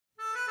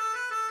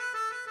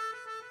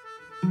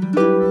Hi,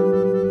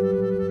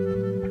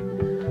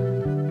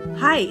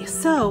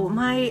 so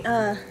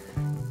my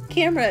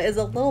camera is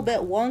a little bit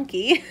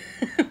wonky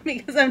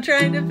because I'm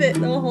trying to fit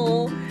the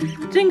whole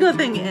Jenga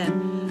thing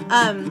in.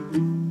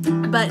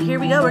 But here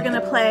we go, we're gonna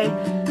play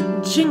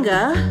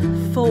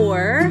Jenga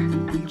for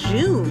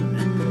June.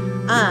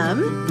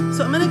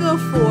 So I'm gonna go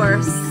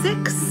for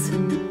 6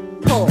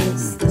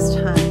 pulls this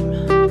time.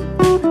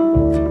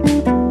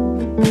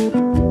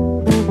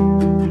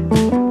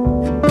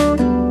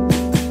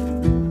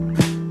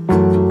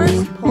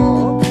 First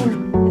pull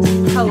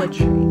is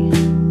poetry.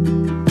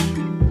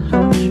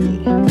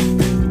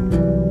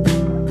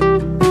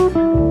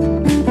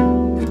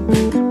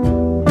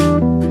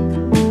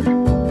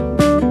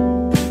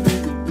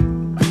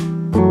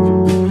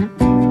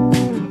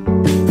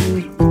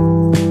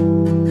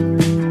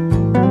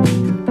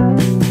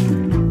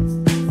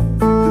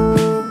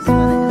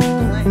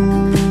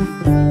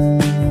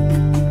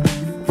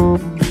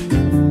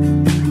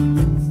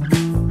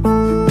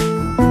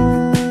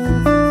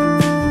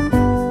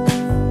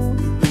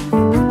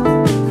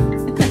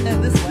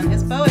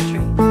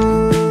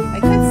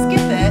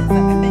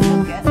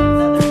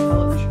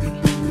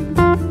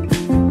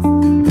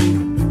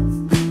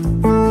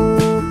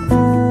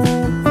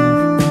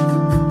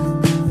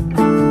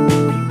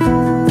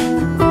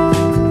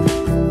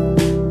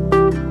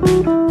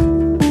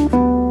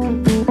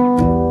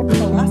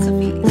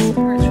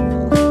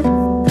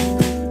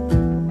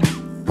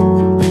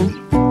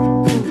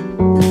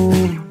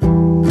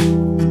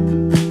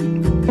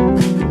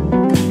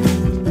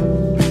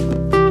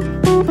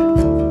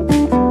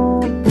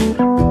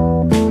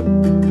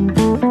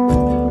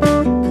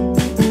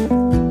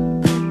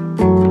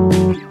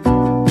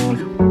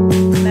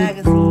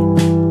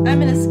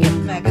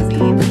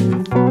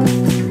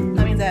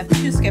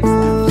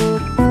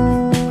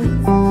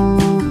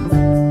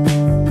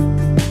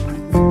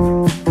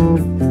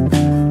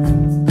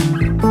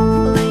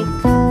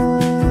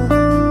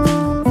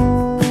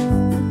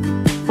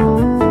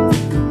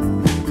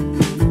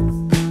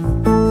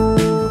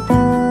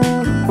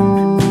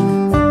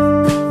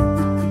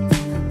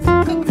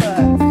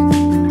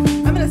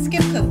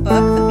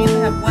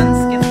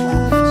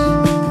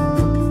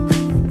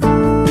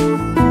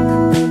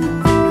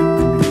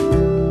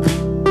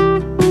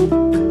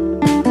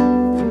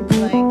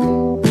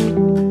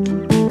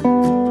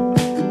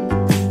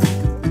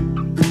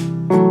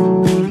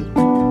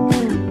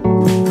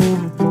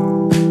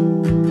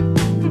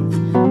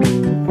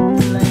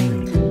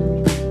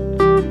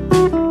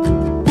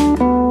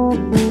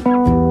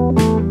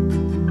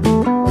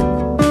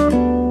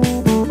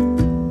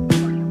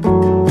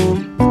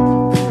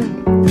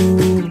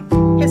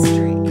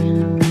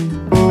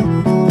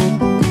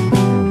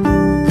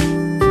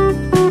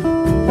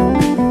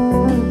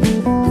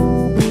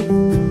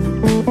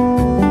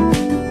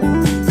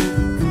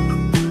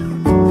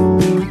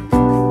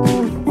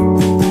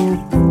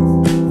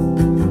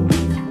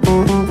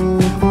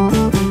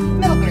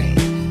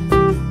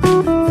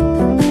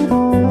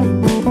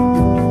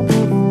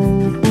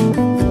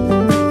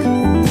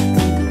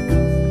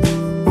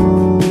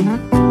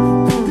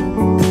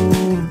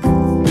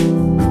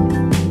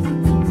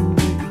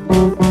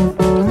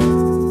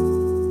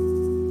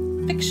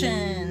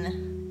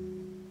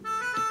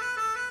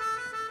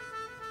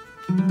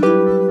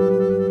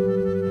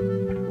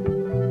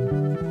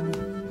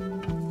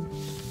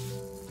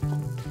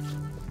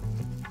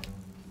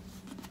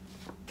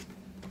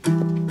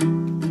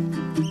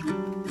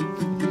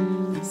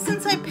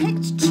 Since I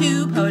picked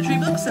 2 poetry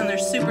books and they're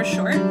super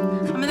short,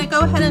 I'm going to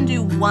go ahead and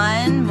do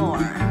one more.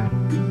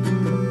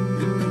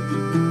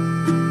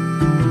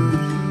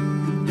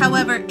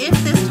 However,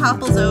 if this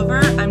topples over,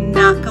 I'm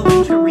not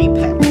going to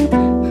repick.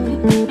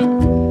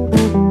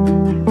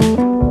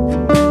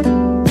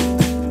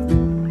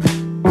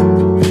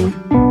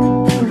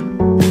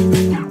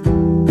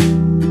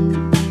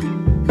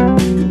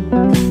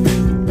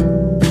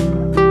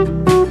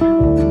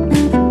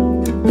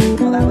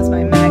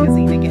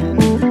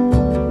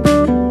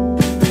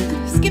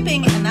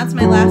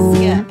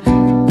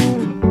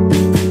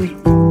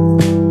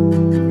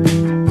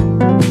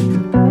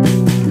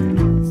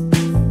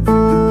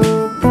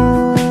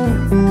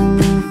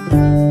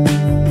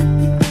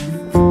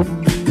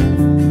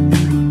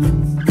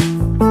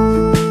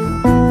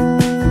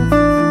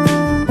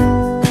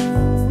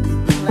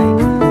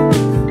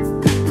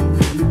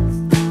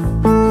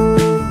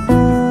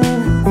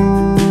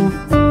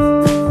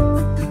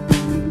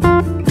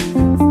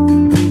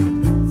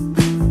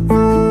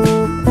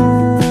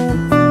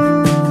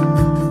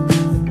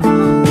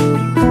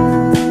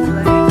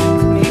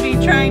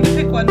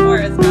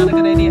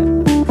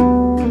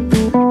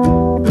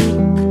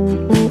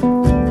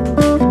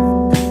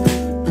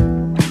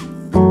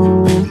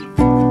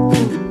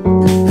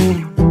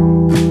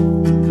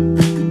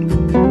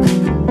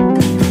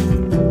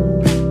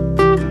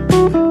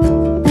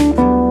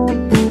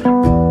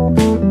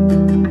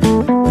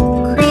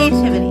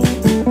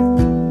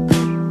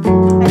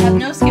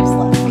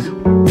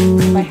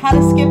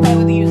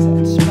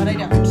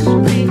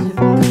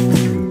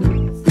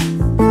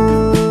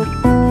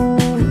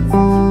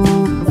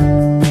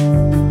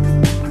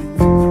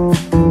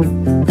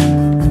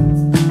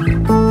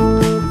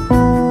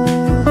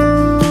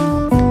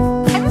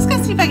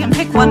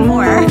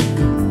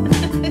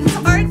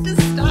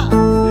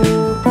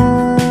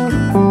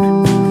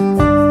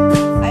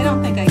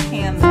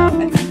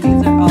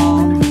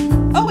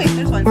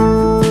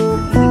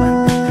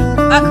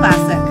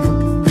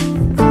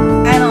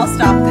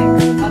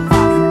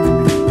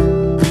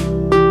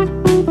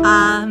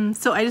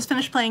 So I just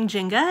finished playing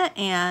Jenga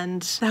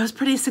and that was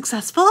pretty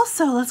successful.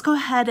 So let's go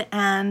ahead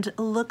and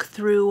look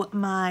through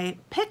my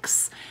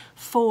picks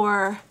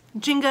for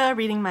Jenga,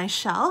 Reading My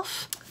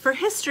Shelf. For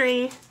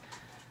history,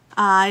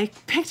 I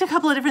picked a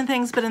couple of different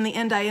things, but in the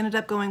end I ended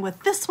up going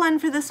with this one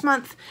for this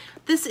month.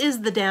 This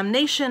is The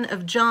Damnation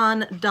of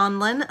John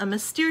Donlan, a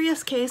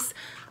mysterious case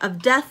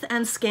of death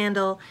and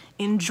scandal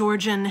in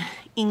Georgian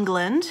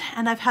England.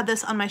 And I've had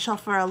this on my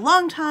shelf for a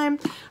long time.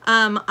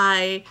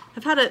 I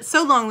have had it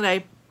so long that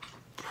I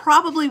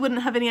probably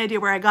wouldn't have any idea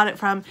where I got it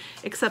from,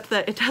 except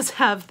that it does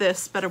have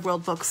this Better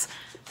World Books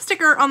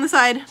sticker on the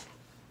side.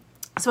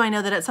 So I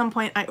know that at some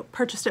point I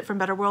purchased it from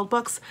Better World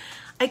Books.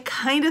 I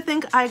kind of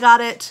think I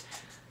got it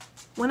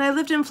when I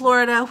lived in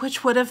Florida,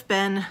 which would have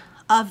been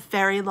a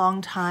very long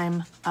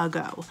time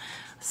ago,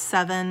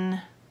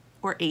 7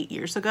 or 8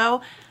 years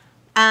ago.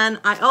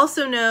 And I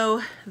also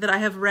know that I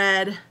have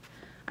read,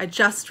 I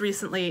just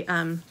recently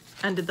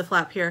undid the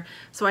flap here,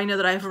 so I know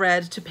that I've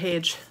read to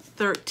page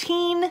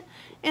 13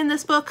 in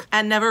this book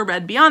and never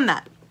read beyond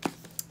that.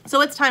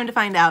 So it's time to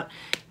find out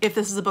if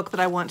this is a book that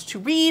I want to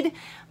read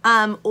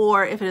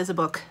or if it is a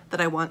book that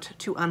I want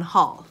to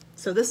unhaul.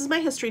 So this is my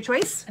history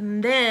choice.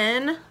 And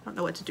then, I don't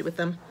know what to do with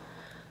them.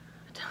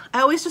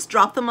 I always just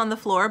drop them on the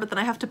floor, but then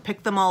I have to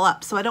pick them all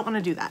up, so I don't want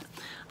to do that.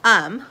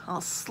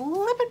 I'll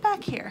slip it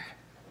back here.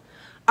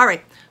 All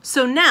right,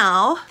 so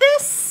now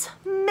this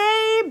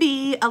may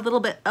be a little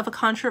bit of a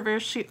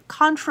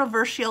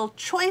controversial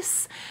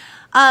choice.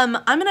 I'm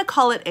gonna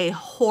call it a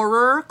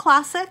horror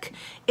classic.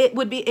 It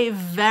would be a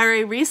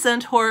very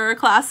recent horror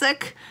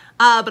classic,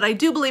 but I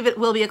do believe it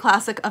will be a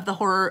classic of the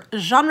horror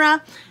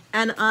genre,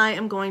 and I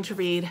am going to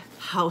read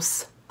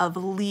House of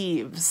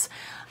Leaves.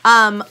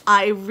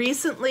 I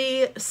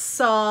recently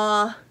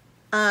saw,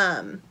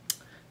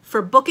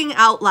 for Booking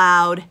Out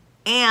Loud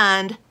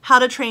and How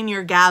to Train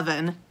Your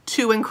Gavin,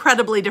 two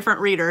incredibly different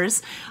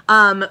readers,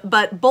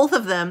 but both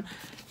of them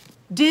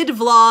did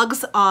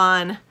vlogs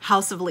on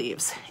House of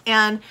Leaves.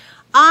 And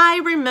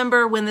I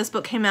remember when this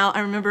book came out,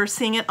 I remember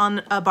seeing it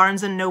on a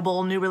Barnes &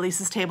 Noble new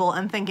releases table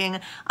and thinking,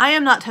 I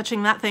am not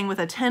touching that thing with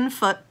a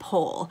 10-foot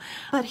pole.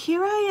 But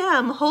here I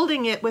am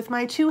holding it with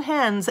my two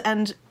hands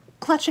and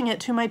clutching it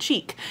to my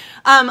cheek.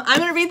 I'm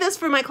gonna read this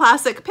for my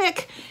classic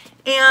pick,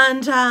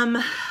 and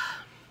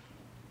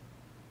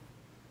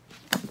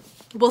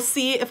we'll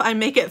see if I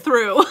make it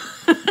through.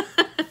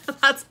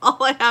 That's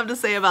all I have to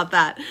say about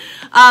that.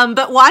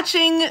 But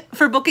watching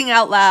For Booking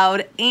Out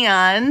Loud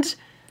and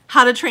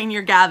How to Train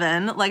Your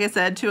Gavin, like I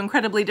said, two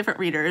incredibly different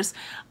readers,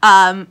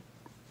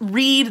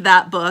 read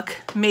that book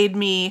made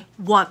me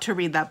want to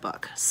read that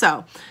book.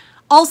 So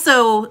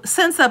also,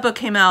 since that book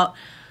came out,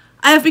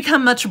 I have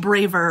become much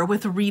braver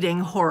with reading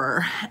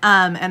horror,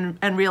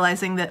 and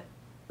realizing that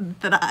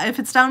if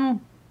it's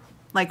done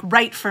like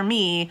right for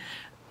me,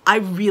 I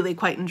really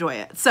quite enjoy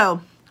it.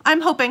 So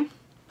I'm hoping,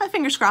 my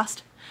fingers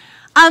crossed.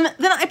 Then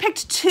I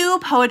picked two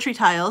poetry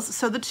tiles.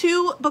 So the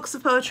two books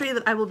of poetry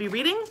that I will be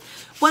reading,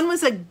 one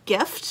was a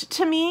gift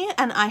to me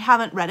and I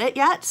haven't read it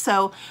yet.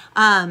 So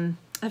I've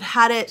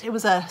had it, it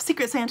was a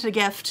Secret Santa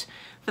gift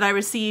that I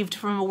received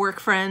from a work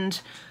friend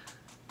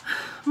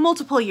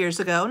multiple years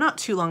ago, not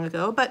too long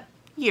ago, but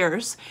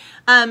years.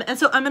 And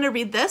so I'm going to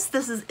read this.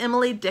 This is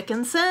Emily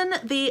Dickinson,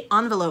 The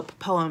Envelope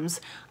Poems.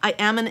 I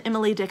am an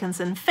Emily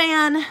Dickinson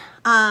fan.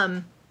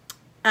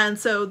 And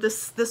so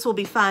this will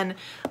be fun.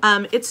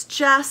 It's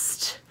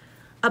just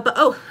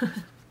oh,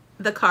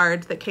 the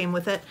card that came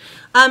with it.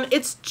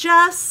 It's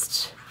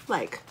just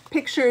like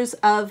pictures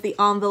of the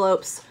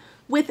envelopes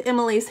with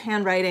Emily's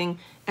handwriting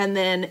and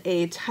then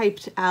a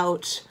typed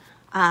out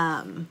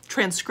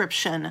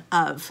transcription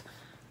of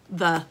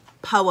the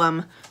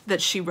poem that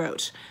she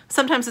wrote.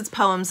 Sometimes it's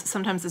poems,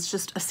 sometimes it's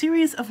just a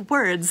series of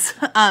words.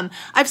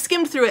 I've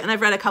skimmed through it and I've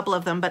read a couple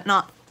of them, but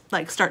not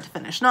like start to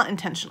finish, not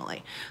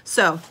intentionally.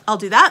 So I'll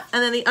do that.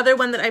 And then the other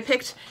one that I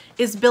picked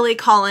is Billy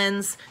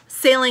Collins'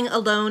 Sailing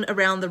Alone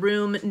Around the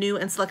Room, New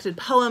and Selected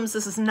Poems.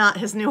 This is not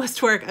his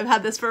newest work. I've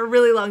had this for a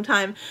really long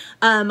time.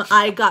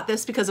 I got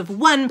this because of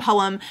one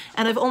poem,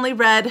 and I've only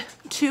read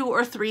 2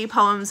 or 3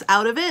 poems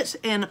out of it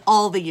in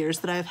all the years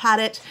that I've had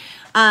it.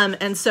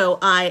 And so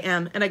I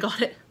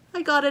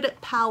got it at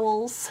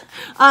Powell's.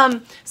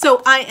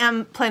 So I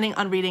am planning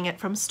on reading it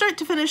from start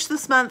to finish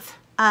this month.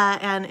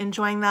 And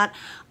enjoying that.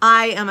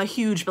 I am a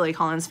huge Billy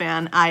Collins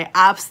fan. I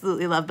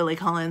absolutely love Billy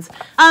Collins.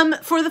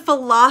 For the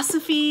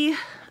philosophy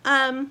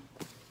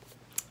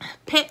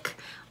pick,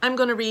 I'm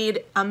going to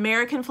read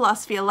American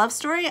Philosophy, a Love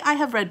Story. I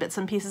have read bits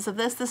and pieces of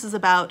this. This is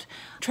about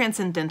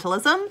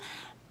transcendentalism.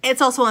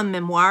 It's also a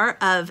memoir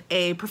of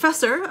a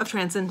professor of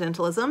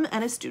transcendentalism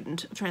and a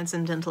student of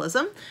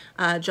transcendentalism,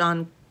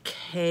 John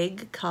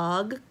Cagg,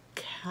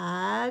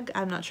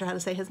 I'm not sure how to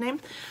say his name.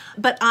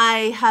 But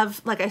I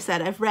have, like I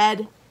said,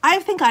 I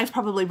think I've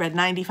probably read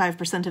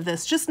 95% of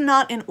this, just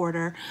not in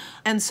order.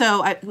 And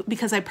so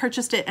because I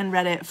purchased it and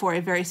read it for a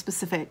very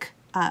specific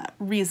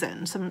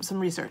reason, some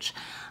research.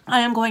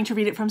 I am going to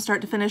read it from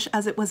start to finish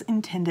as it was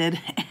intended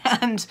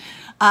and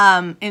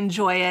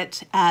enjoy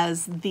it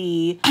as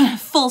the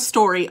full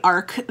story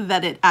arc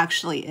that it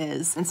actually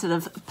is, instead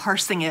of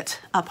parsing it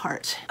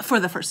apart for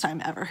the first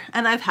time ever.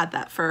 And I've had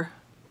that for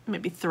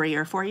maybe 3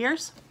 or 4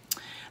 years.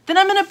 Then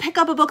I'm going to pick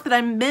up a book that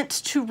I meant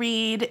to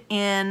read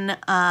in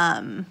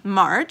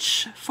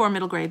March, for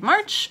middle grade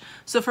March.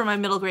 So for my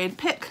middle grade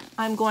pick,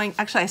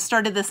 actually I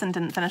started this and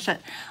didn't finish it.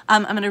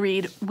 I'm going to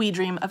read We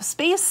Dream of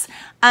Space.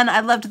 And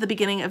I loved the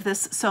beginning of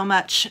this so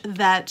much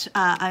that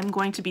I'm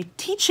going to be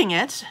teaching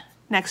it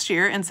next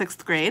year in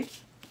 6th grade.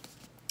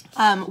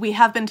 We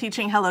have been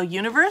teaching Hello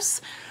Universe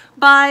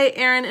by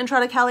Erin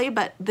Entrada Kelly,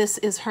 but this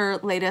is her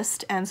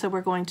latest. And so we're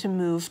going to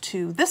move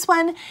to this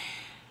one.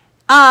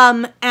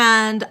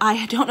 And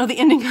I don't know the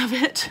ending of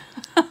it.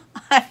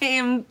 I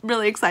am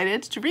really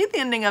excited to read the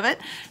ending of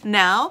it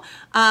now.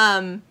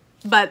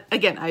 But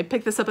again, I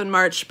picked this up in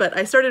March, but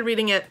I started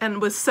reading it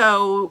and was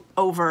so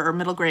over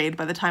middle grade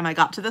by the time I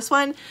got to this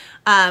one,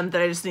 that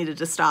I just needed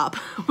to stop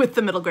with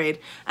the middle grade,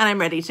 and I'm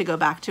ready to go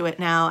back to it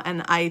now.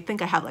 And I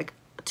think I have like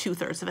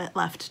 2/3 of it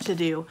left to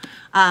do.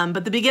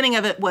 But the beginning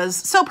of it was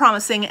so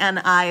promising, and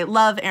I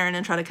love Erin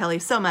Entrada Kelly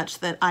so much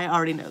that I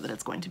already know that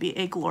it's going to be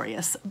a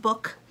glorious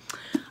book.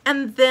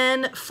 And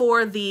then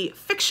for the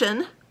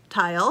fiction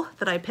tile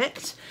that I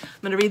picked,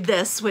 I'm going to read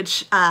this,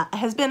 which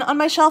has been on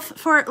my shelf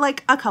for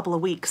like a couple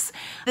of weeks.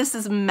 This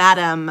is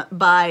Madam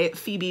by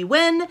Phoebe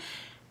Wynn,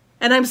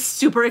 and I'm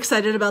super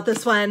excited about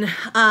this one.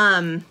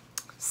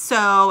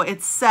 So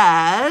it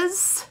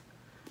says,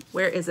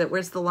 where is it?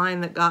 Where's the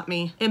line that got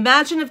me?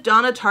 Imagine if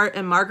Donna Tartt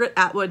and Margaret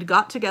Atwood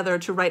got together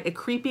to write a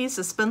creepy,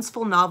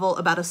 suspenseful novel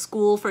about a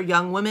school for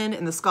young women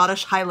in the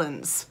Scottish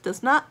Highlands. Does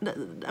that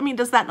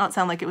not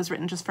sound like it was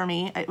written just for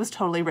me? It was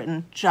totally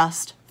written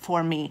just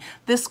for me.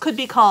 This could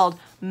be called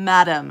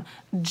Madam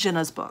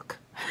Jenna's book.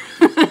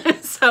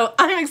 So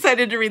I'm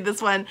excited to read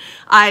this one.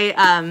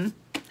 I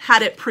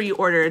had it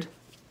pre-ordered.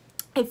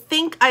 I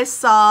think I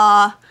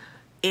saw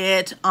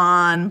it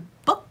on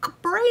Book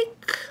Break.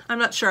 I'm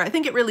not sure. I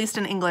think it released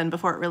in England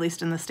before it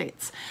released in the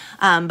States.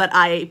 But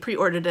I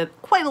pre-ordered it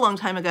quite a long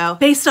time ago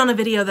based on a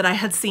video that I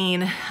had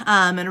seen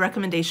and a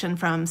recommendation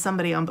from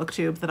somebody on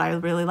BookTube that I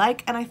really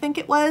like. And I think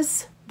it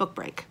was Book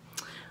Break.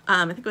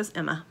 I think it was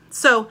Emma.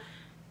 So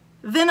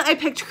then I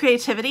picked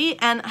creativity,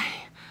 and I'm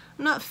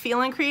not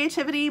feeling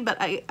creativity, but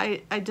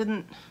I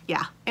didn't,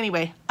 yeah.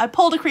 Anyway, I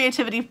pulled a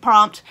creativity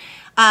prompt.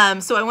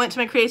 So I went to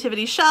my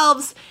creativity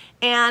shelves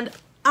and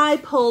I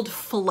pulled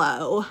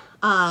Flow,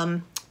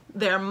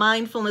 their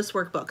mindfulness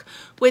workbook,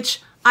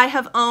 which I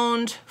have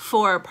owned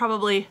for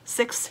probably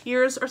 6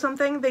 years or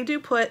something. They do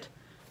put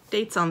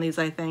dates on these,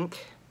 I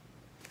think.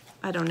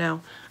 I don't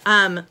know.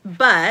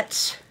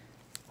 But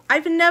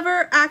I've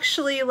never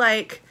actually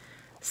like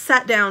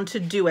sat down to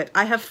do it.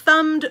 I have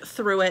thumbed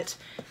through it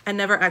and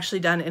never actually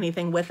done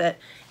anything with it.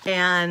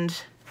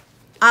 And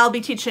I'll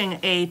be teaching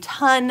a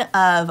ton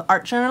of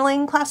art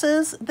journaling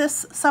classes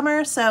this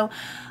summer. So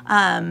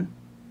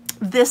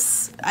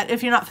this,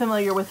 if you're not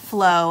familiar with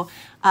Flow,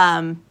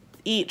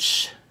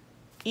 each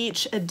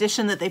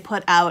edition that they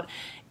put out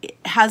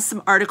has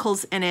some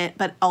articles in it,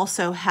 but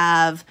also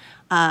have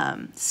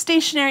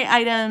stationery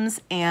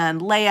items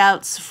and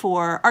layouts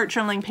for art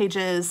journaling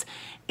pages.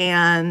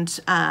 And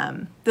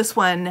this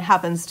one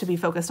happens to be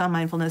focused on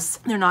mindfulness.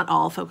 They're not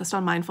all focused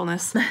on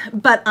mindfulness,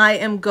 but I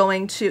am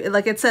going to,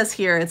 like it says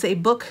here, it's a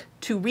book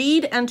to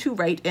read and to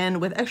write in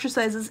with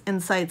exercises,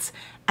 insights,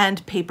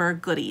 and paper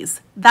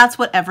goodies. That's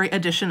what every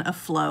edition of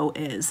Flow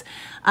is.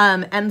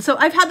 And so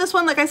I've had this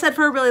one, like I said,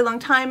 for a really long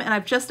time, and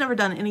I've just never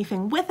done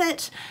anything with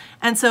it.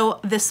 And so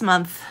this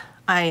month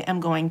I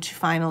am going to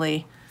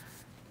finally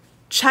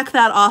check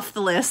that off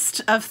the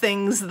list of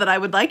things that I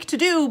would like to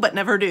do but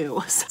never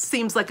do.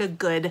 Seems like a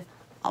good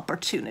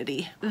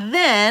opportunity.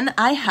 Then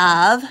I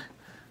have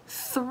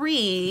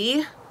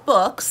 3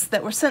 books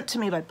that were sent to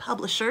me by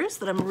publishers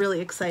that I'm really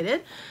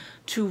excited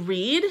to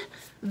read.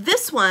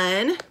 This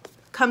one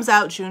comes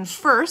out June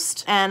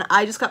 1st, and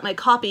I just got my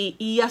copy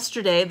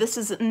yesterday. This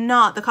is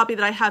not, the copy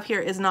that I have here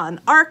is not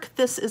an ARC.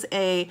 This is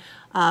a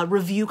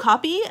review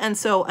copy, and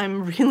so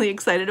I'm really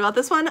excited about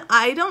this one.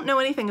 I don't know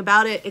anything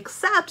about it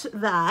except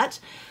that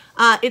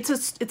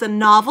it's a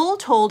novel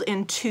told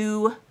in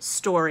 2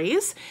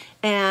 stories,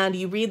 and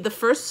you read the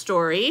first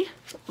story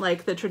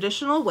like the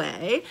traditional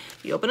way.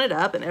 You open it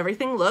up and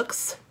everything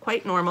looks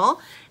quite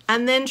normal,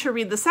 and then to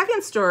read the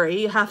second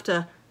story you have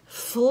to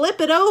flip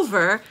it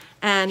over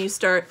and you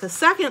start the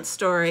second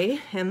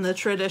story in the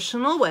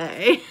traditional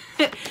way.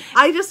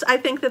 I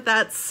think that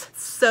that's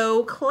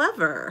so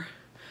clever.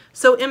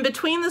 So in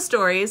between the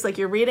stories, like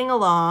you're reading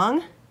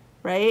along,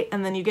 right?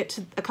 And then you get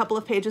to a couple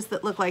of pages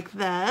that look like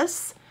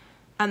this,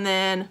 and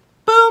then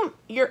boom,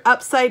 you're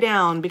upside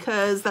down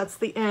because that's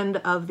the end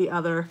of the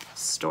other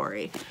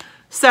story.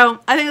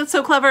 So I think that's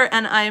so clever,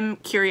 and I'm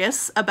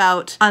curious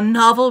about a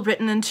novel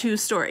written in 2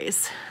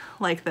 stories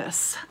like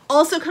this.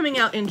 Also coming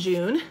out in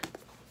June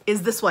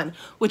is this one,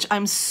 which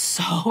I'm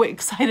so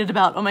excited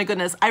about. Oh my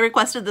goodness, I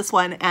requested this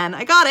one and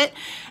I got it,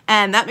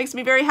 and that makes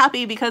me very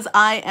happy because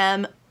I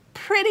am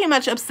pretty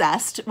much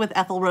obsessed with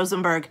Ethel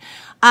Rosenberg.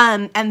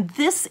 And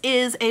this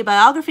is a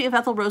biography of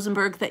Ethel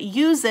Rosenberg that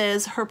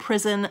uses her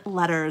prison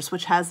letters,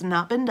 which has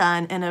not been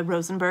done in a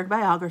Rosenberg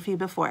biography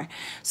before.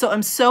 So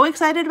I'm so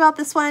excited about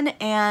this one,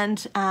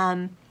 and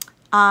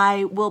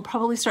I will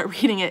probably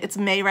start reading it. It's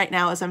May right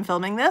now as I'm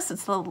filming this.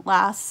 It's the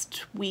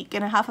last week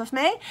and a half of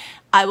May.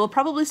 I will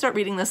probably start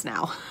reading this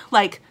now,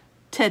 like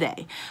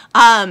today.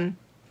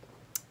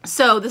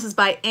 So this is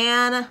by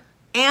Anne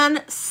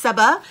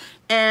Seba,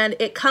 and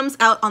it comes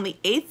out on the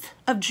 8th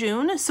of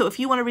June. So if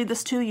you want to read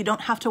this too, you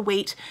don't have to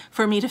wait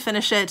for me to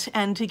finish it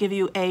and to give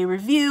you a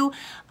review.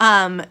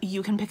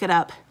 You can pick it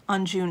up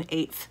on June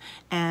 8th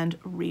and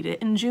read it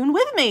in June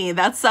with me.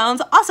 That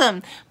sounds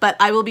awesome. But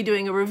I will be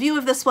doing a review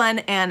of this one.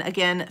 And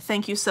again,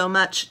 thank you so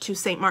much to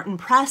St. Martin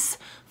Press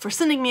for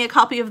sending me a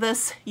copy of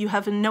this. You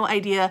have no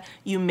idea.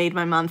 You made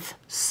my month.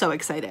 So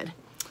excited.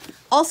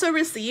 Also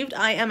received,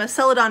 I am a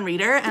Celadon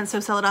reader, and so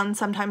Celadon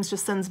sometimes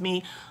just sends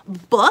me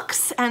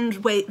books, and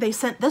they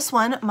sent this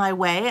one my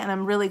way, and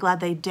I'm really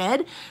glad they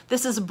did.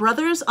 This is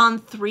Brothers on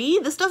Three.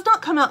 This does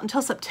not come out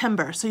until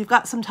September, so you've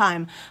got some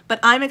time, but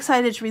I'm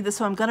excited to read this,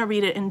 so I'm gonna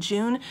read it in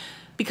June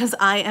because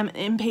I am an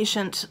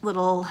impatient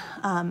little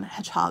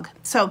hedgehog.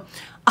 So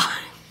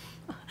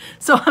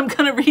I'm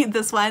gonna read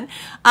this one.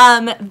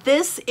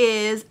 This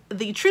is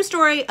the true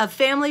story of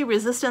family,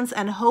 resistance,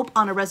 and hope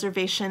on a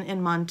reservation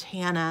in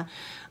Montana.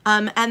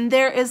 And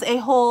there is a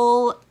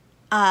whole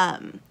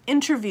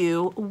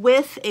interview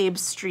with Abe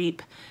Streep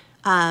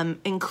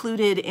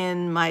included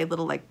in my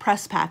little like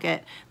press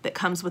packet that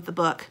comes with the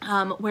book,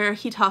 where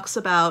he talks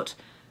about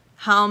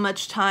how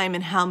much time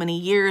and how many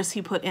years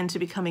he put into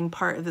becoming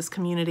part of this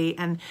community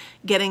and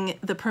getting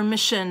the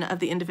permission of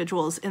the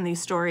individuals in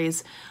these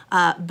stories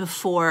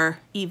before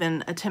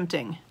even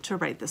attempting to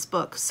write this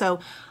book. So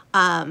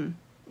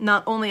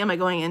not only am I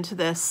going into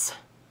this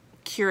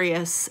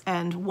curious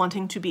and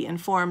wanting to be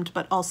informed,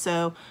 but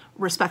also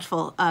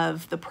respectful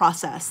of the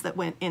process that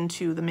went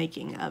into the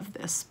making of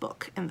this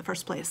book in the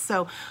first place.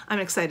 So I'm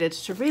excited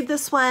to read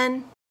this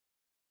one.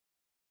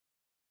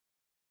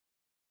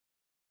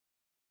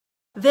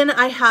 Then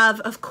I have,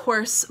 of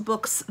course,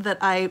 books that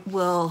I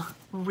will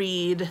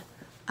read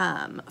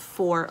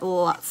for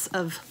lots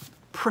of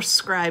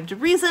prescribed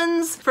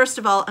reasons. First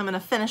of all, I'm going to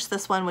finish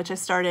this one, which I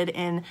started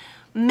in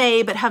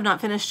May but have not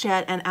finished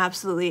yet and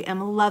absolutely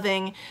am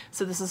loving.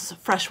 So this is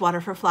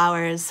Freshwater for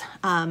Flowers,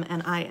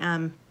 and I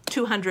am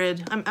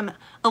I'm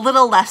a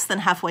little less than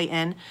halfway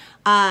in.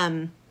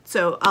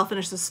 So I'll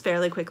finish this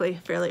fairly quickly,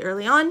 fairly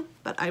early on,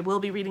 but I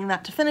will be reading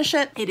that to finish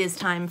it. It is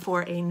time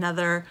for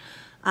another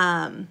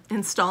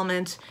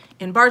installment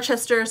in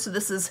Barchester. So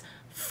this is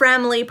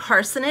Framley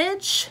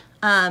Parsonage.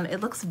 It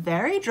looks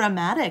very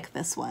dramatic,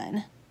 this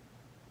one.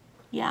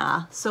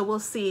 Yeah, so we'll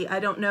see. I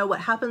don't know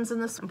what happens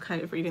in this. I'm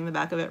kind of reading the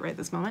back of it right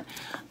this moment.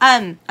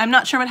 I'm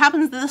not sure what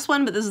happens to this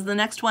one, but this is the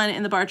next one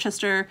in the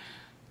Barchester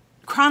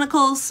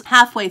Chronicles.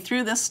 Halfway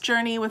through this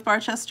journey with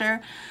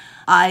Barchester,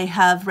 I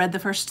have read the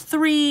first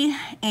 3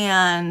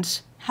 and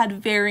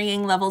had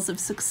varying levels of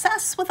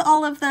success with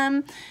all of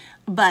them,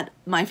 but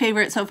my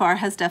favorite so far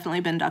has definitely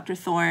been Dr.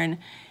 Thorne.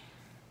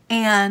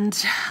 And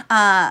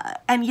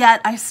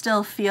yet I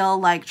still feel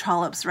like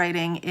Trollope's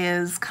writing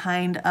is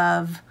kind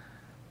of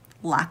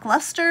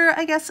lackluster,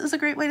 I guess is a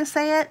great way to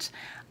say it.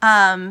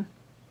 And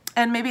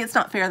maybe it's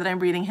not fair that I'm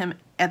reading him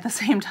at the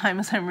same time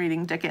as I'm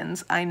reading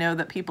Dickens. I know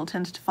that people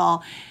tend to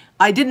fall,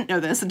 I didn't know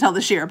this until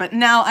this year, but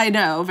now I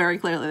know very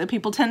clearly that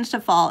people tend to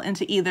fall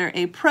into either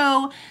a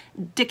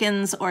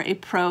pro-Dickens or a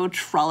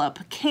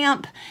pro-Trollope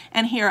camp.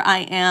 And here I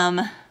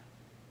am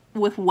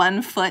with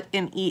one foot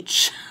in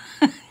each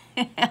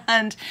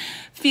and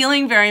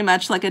feeling very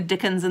much like a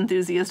Dickens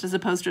enthusiast as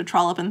opposed to a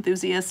Trollope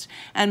enthusiast.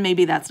 And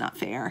maybe that's not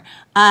fair.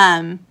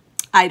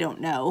 I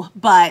don't know,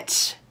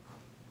 but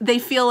they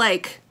feel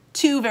like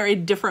 2 very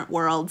different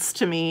worlds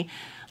to me.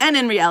 And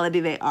in reality,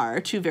 they are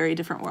 2 very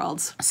different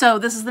worlds. So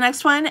this is the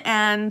next one,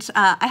 and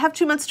I have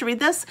 2 months to read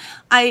this.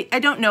 I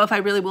don't know if I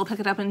really will pick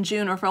it up in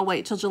June or if I'll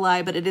wait till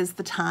July, but it is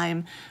the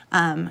time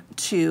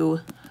to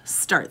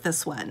start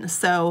this one.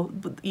 So,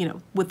 you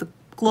know, with the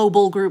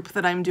global group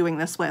that I'm doing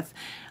this with,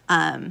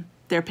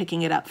 they're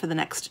picking it up for the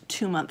next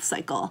 2-month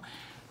cycle.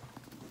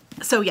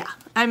 So yeah,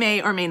 I may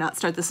or may not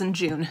start this in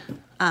June,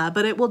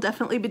 but it will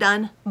definitely be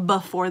done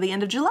before the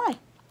end of July.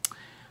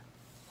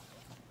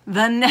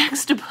 The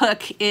next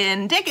book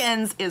in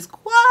Dickens is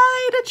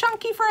quite a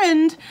chunky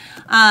friend.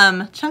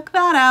 Check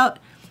that out.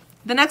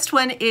 The next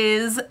one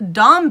is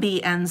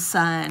Dombey and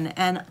Son,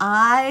 and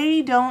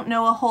I don't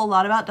know a whole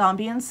lot about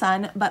Dombey and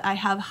Son, but I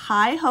have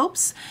high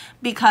hopes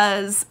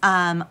because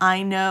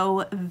I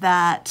know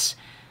that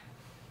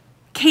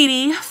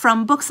Katie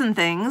from Books and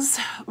Things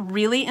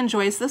really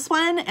enjoys this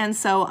one, and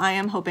so I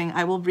am hoping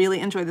I will really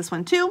enjoy this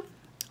one too.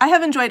 I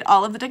have enjoyed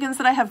all of the Dickens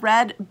that I have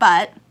read,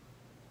 but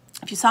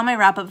if you saw my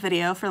wrap-up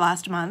video for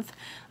last month,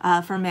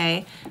 for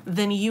May,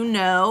 then you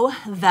know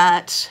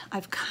that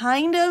I've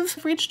kind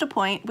of reached a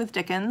point with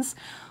Dickens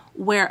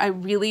where I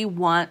really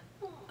want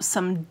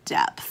some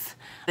depth.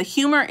 The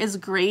humor is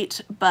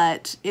great,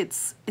 but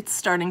it's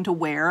starting to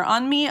wear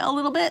on me a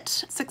little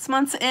bit 6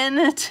 months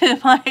in to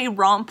my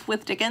romp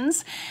with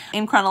Dickens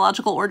in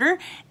chronological order,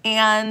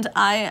 and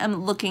I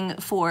am looking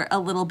for a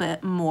little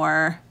bit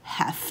more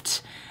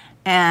heft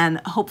and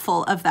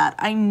hopeful of that.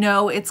 I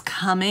know it's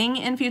coming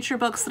in future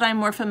books that I'm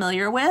more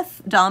familiar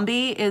with.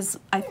 Dombey is,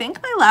 I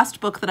think, my last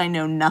book that I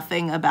know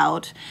nothing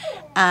about.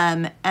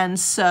 And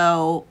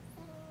so,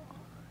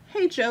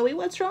 hey Joey,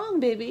 what's wrong,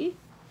 baby?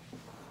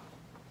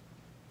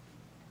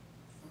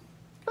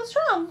 What's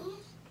wrong?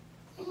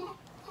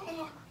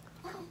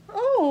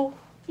 Oh,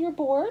 you're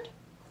bored?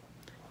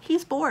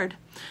 He's bored.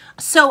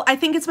 So I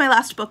think it's my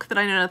last book that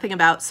I know nothing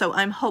about, so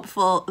I'm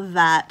hopeful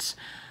that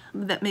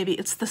maybe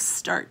it's the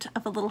start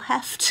of a little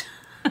heft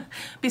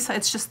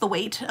besides just the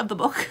weight of the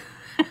book.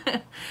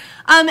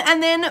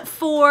 And then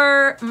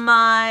for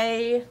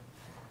my,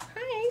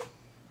 hi,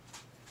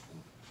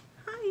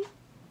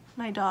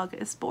 my dog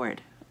is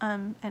bored,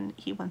 and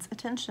he wants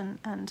attention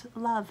and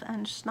love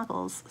and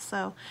snuggles,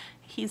 so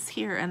he's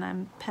here and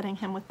I'm petting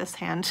him with this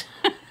hand.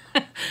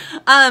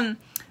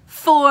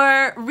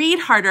 For Read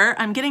Harder,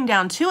 I'm getting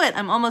down to it.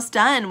 I'm almost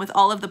done with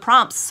all of the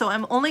prompts, so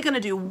I'm only going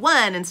to do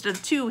 1 instead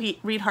of 2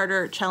 Read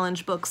Harder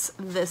challenge books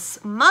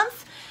this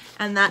month,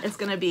 and that is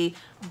going to be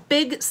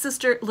Big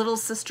Sister, Little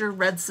Sister,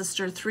 Red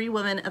Sister, 3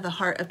 Women at the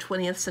Heart of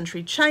 20th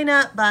Century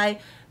China by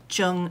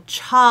Jung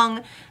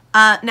Chang.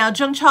 Now,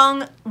 Jung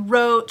Chang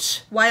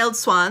wrote Wild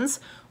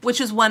Swans,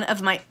 which is one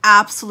of my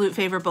absolute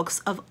favorite books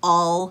of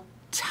all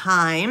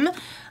time.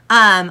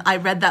 I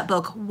read that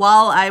book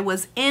while I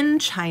was in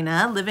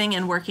China, living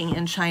and working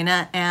in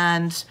China,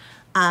 and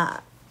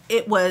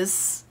it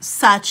was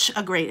such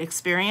a great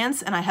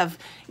experience, and I have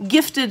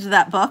gifted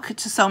that book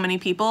to so many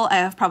people. I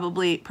have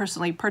probably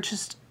personally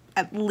purchased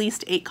at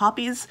least 8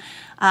 copies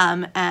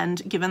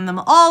and given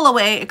them all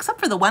away, except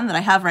for the one that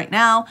I have right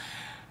now.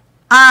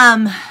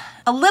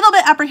 A little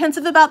bit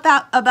apprehensive about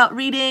that, about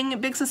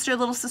reading Big Sister,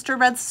 Little Sister,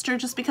 Red Sister,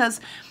 just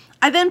because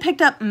I then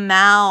picked up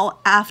Mao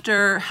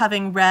after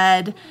having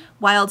read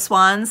Wild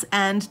Swans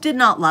and did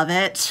not love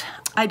it.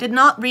 I did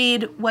not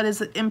read, what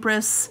is it,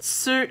 Empress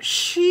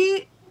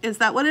Cixi? Is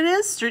that what it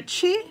is?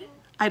 Cixi?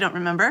 I don't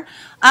remember.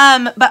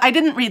 But I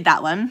didn't read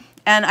that one,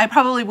 and I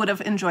probably would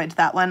have enjoyed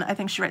that one. I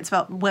think she writes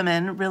about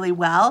women really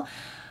well.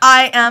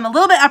 I am a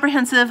little bit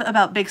apprehensive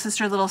about Big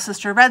Sister, Little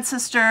Sister, Red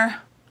Sister,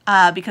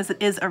 because it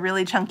is a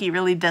really chunky,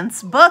 really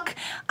dense book.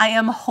 I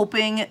am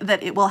hoping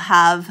that it will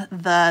have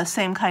the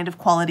same kind of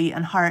quality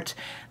and heart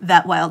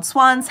that Wild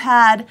Swans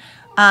had,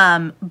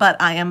 but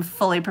I am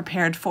fully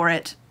prepared for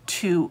it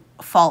to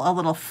fall a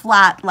little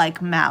flat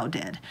like Mao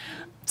did.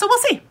 So we'll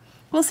see.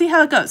 We'll see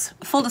how it goes.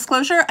 Full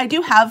disclosure, I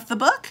do have the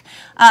book,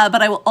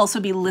 but I will also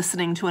be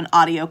listening to an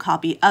audio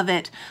copy of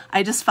it.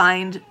 I just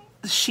find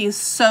she's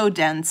so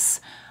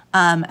dense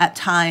at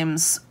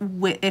times,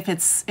 if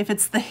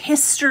it's the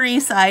history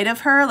side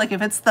of her, like if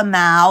it's the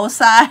Mao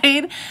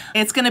side,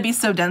 it's going to be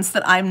so dense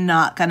that I'm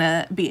not going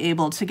to be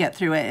able to get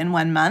through it in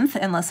 1 month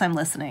unless I'm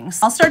listening.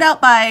 So I'll start out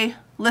by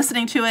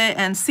listening to it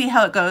and see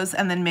how it goes,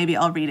 and then maybe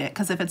I'll read it,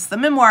 because if it's the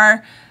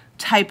memoir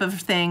type of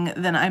thing,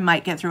 then I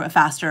might get through it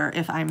faster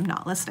if I'm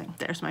not listening.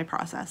 There's my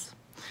process.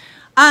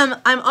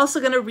 I'm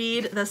also going to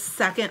read the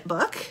second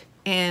book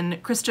in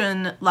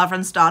Christian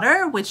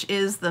Lavransdatter, which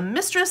is The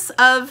Mistress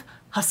of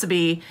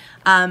Hussaby,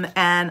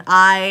 and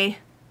I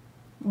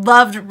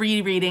loved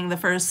rereading the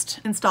first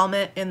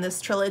installment in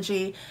this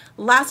trilogy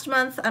last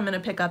month. I'm going to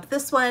pick up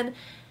this one.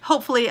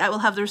 Hopefully I will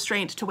have the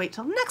restraint to wait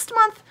till next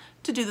month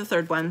to do the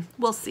third one.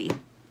 We'll see.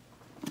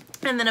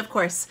 And then, of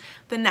course,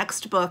 the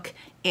next book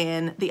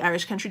in the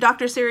Irish Country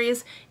Doctor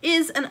series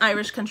is An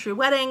Irish Country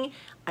Wedding.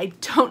 I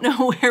don't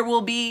know where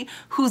we'll be,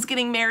 who's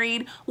getting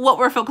married, what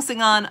we're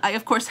focusing on. I,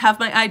 of course, have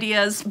my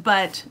ideas,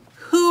 but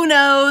who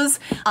knows?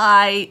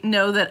 I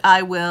know that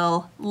I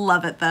will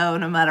love it, though,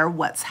 no matter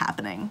what's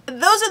happening.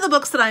 Those are the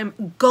books that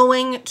I'm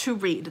going to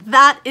read.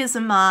 That is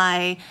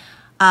my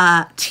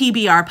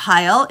TBR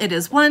pile. It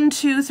is 1,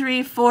 2,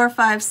 3, 4,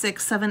 5,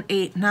 6, 7,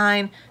 8,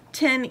 9,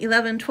 10,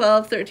 11,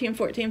 12, 13,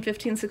 14,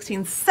 15,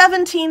 16,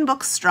 17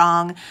 books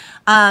strong.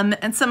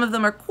 And some of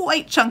them are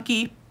quite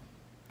chunky,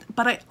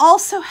 but I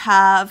also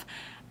have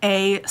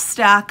a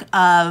stack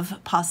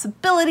of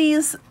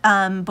possibilities,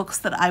 books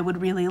that I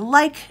would really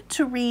like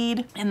to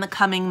read in the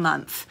coming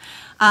month.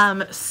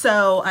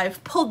 So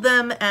I've pulled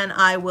them, and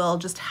I will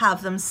just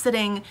have them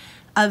sitting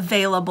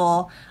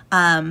available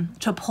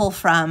to pull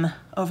from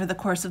over the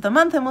course of the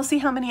month, and we'll see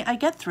how many I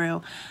get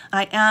through.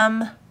 I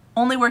am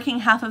only working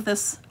half of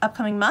this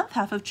upcoming month,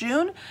 half of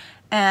June,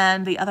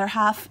 and the other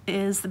half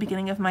is the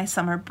beginning of my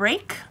summer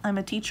break. I'm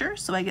a teacher,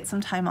 so I get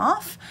some time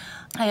off.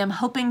 I am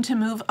hoping to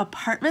move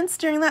apartments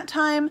during that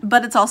time,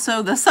 but it's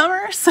also the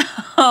summer,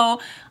 so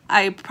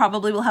I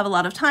probably will have a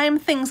lot of time.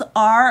 Things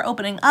are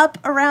opening up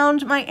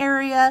around my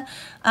area,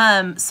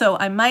 so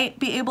I might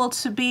be able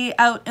to be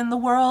out in the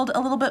world a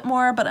little bit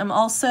more, but I'm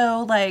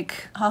also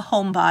like a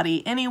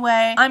homebody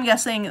anyway. I'm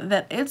guessing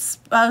that it's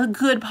a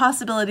good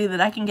possibility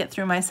that I can get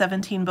through my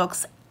 17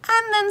 books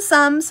and then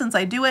some, since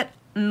I do it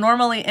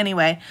normally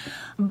anyway.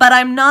 But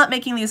I'm not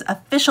making these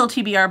official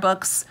TBR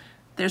books.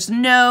 There's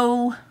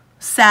no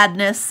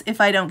sadness if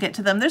I don't get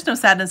to them. There's no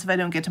sadness if I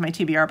don't get to my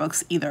TBR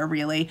books either,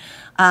 really.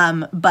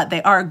 But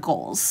they are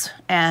goals,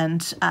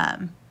 and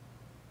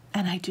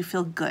I do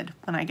feel good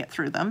when I get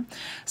through them.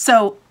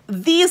 So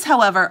these,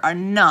 however, are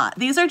not.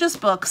 These are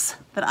just books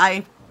that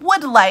I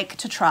would like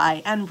to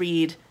try and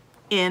read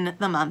in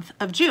the month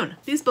of June.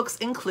 These books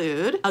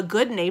include A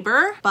Good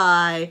Neighbor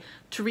by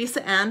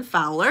Teresa Ann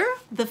Fowler,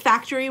 The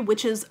Factory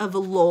Witches of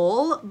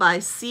Lowell by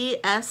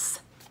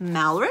C.S.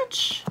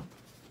 Malrich,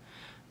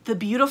 The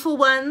Beautiful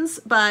Ones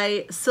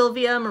by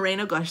Sylvia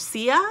Moreno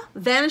Garcia,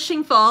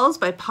 Vanishing Falls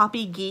by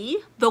Poppy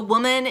Gee, The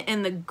Woman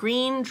in the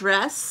Green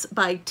Dress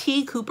by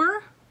T.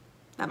 Cooper,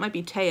 that might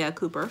be Taya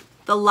Cooper,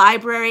 The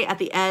Library at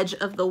the Edge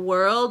of the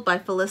World by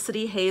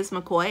Felicity Hayes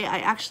McCoy. I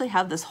actually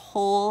have this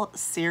whole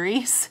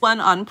series, one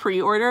on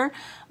pre-order,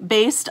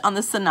 based on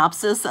the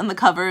synopsis and the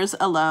covers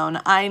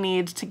alone. I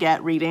need to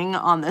get reading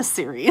on this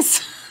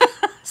series.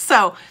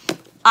 So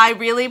I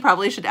really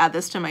probably should add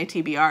this to my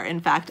TBR.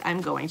 In fact,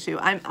 I'm going to.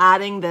 I'm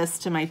adding this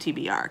to my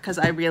TBR because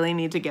I really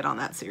need to get on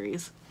that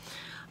series.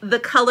 The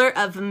Color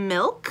of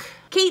Milk,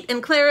 Kate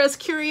and Clara's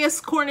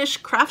Curious Cornish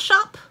Craft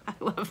Shop. I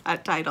love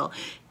that title.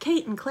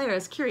 Kate and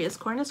Clara's Curious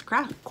Cornish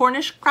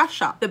Craft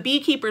Shop. The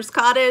Beekeeper's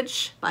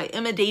Cottage by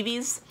Emma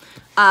Davies.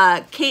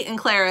 Kate and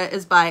Clara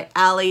is by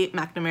Allie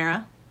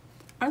McNamara.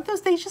 Aren't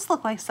those, they just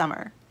look like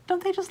summer.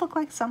 Don't they just look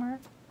like summer?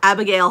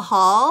 Abigail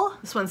Hall.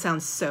 This one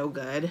sounds so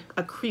good.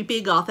 A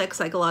creepy gothic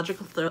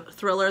psychological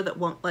thriller that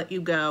won't let you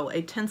go.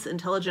 A tense,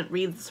 intelligent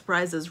read that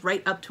surprises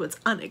right up to its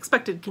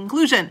unexpected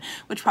conclusion,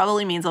 which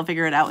probably means I'll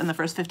figure it out in the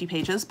first 50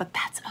 pages, but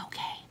that's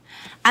okay.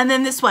 And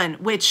then this one,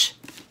 which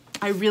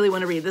I really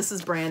want to read. This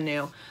is brand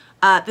new.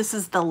 This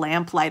is The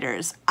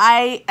Lamplighters.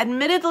 I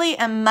admittedly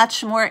am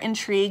much more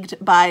intrigued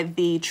by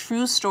the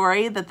true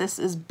story that this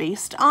is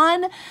based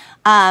on,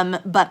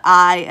 but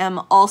I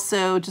am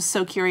also just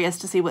so curious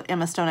to see what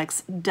Emma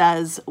Stonex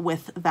does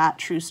with that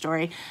true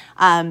story.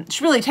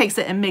 She really takes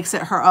it and makes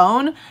it her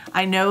own.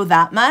 I know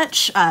that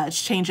much.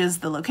 She changes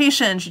the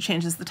location, she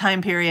changes the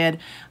time period,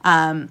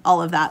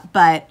 all of that,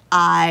 but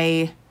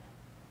I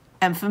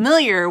am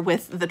familiar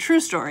with the true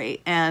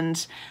story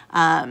and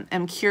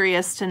am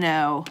curious to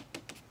know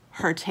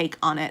her take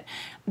on it.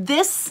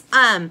 This,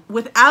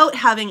 without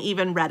having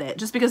even read it,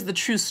 just because the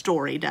true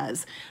story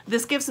does,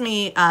 this gives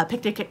me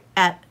Picnic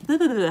at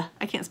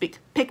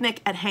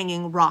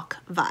Hanging Rock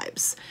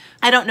vibes.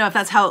 I don't know if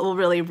that's how it will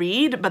really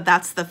read, but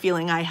that's the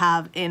feeling I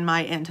have in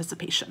my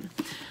anticipation.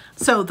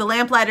 So The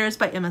Lamplighters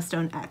by Emma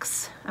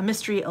Stonex. A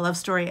mystery, a love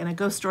story, and a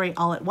ghost story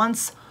all at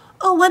once.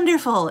 Oh,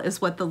 wonderful is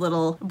what the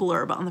little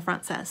blurb on the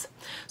front says.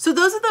 So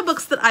those are the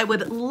books that I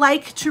would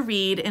like to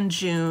read in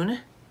June,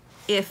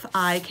 if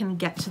I can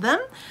get to them.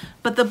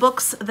 But the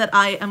books that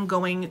I am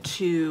going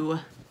to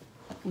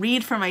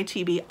read for my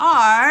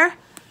TBR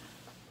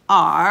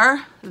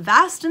are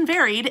vast and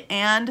varied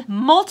and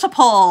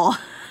multiple.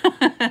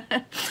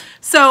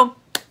 So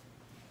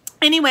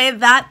anyway,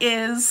 that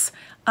is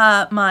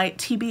my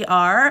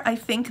TBR. I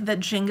think that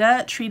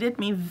Jenga treated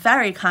me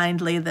very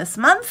kindly this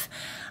month.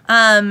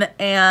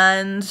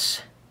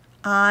 And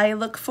I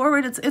look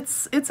forward,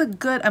 it's a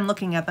good, I'm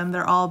looking at them,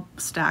 they're all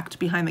stacked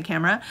behind the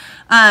camera.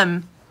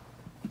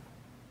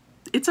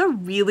 It's a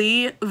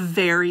really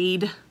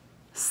varied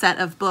set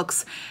of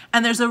books,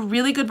 and there's a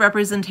really good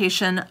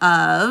representation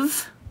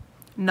of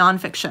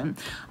nonfiction.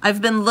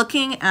 I've been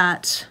looking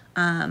at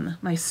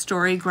my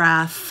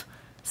StoryGraph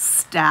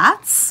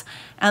stats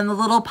and the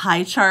little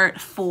pie chart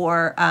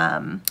for,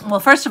 well,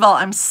 first of all,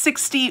 I'm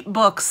 60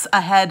 books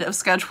ahead of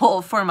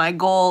schedule for my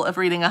goal of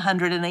reading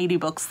 180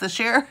 books this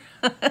year.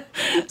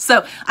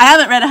 So I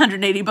haven't read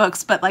 180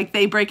 books, but like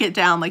they break it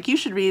down, like you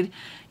should read,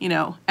 you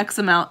know, X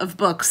amount of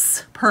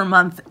books per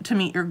month to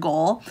meet your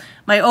goal.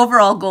 My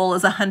overall goal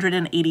is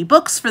 180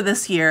 books for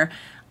this year.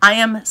 I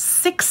am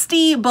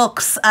 60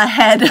 books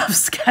ahead of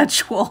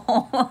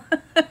schedule.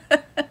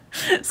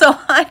 So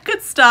I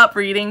could stop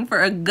reading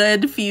for a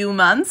good few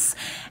months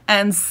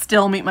and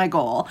still meet my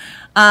goal.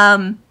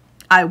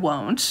 I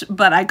won't,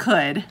 but I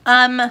could.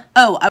 So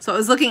I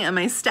was looking at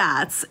my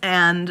stats,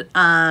 and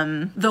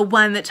the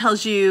one that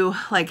tells you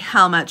like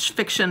how much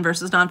fiction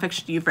versus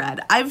nonfiction you've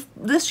read.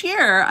 This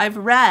year I've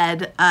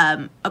read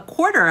a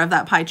quarter of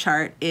that pie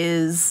chart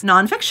is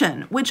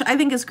nonfiction, which I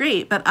think is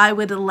great, but I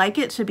would like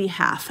it to be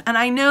half. And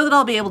I know that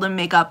I'll be able to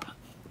make up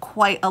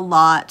quite a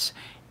lot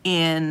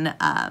in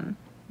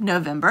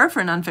November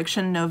for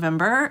Nonfiction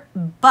November,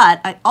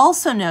 but I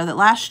also know that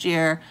last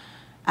year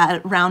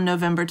at around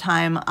November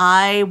time,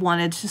 I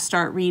wanted to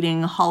start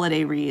reading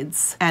holiday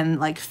reads and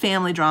like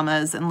family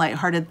dramas and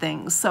lighthearted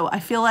things. So I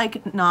feel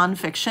like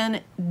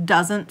nonfiction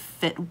doesn't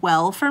fit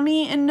well for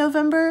me in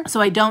November.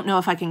 So I don't know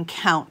if I can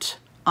count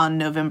on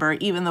November,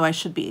 even though I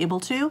should be able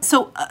to.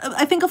 So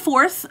I think a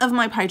fourth of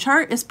my pie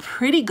chart is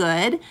pretty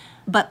good,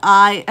 but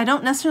I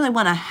don't necessarily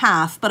want a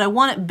half, but I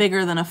want it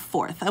bigger than a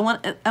fourth. I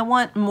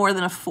want more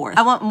than a fourth.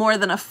 I want more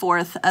than a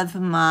fourth of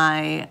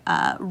my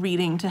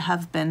reading to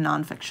have been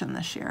nonfiction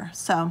this year.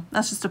 So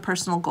that's just a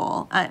personal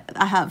goal. I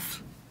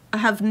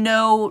have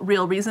no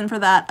real reason for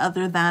that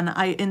other than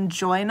I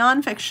enjoy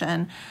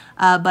nonfiction,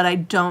 but I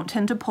don't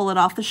tend to pull it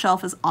off the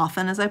shelf as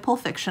often as I pull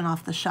fiction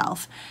off the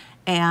shelf.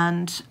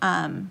 And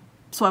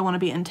so I want to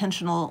be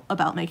intentional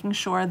about making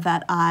sure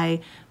that I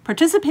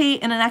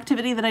participate in an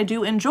activity that I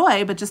do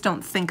enjoy, but just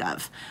don't think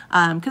of,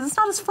 because it's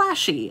not as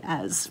flashy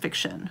as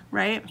fiction,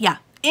 right? Yeah.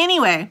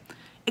 Anyway,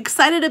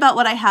 excited about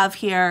what I have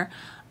here.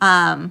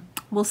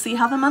 We'll see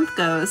how the month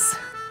goes.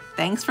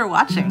 Thanks for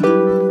watching.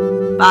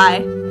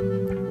 Bye.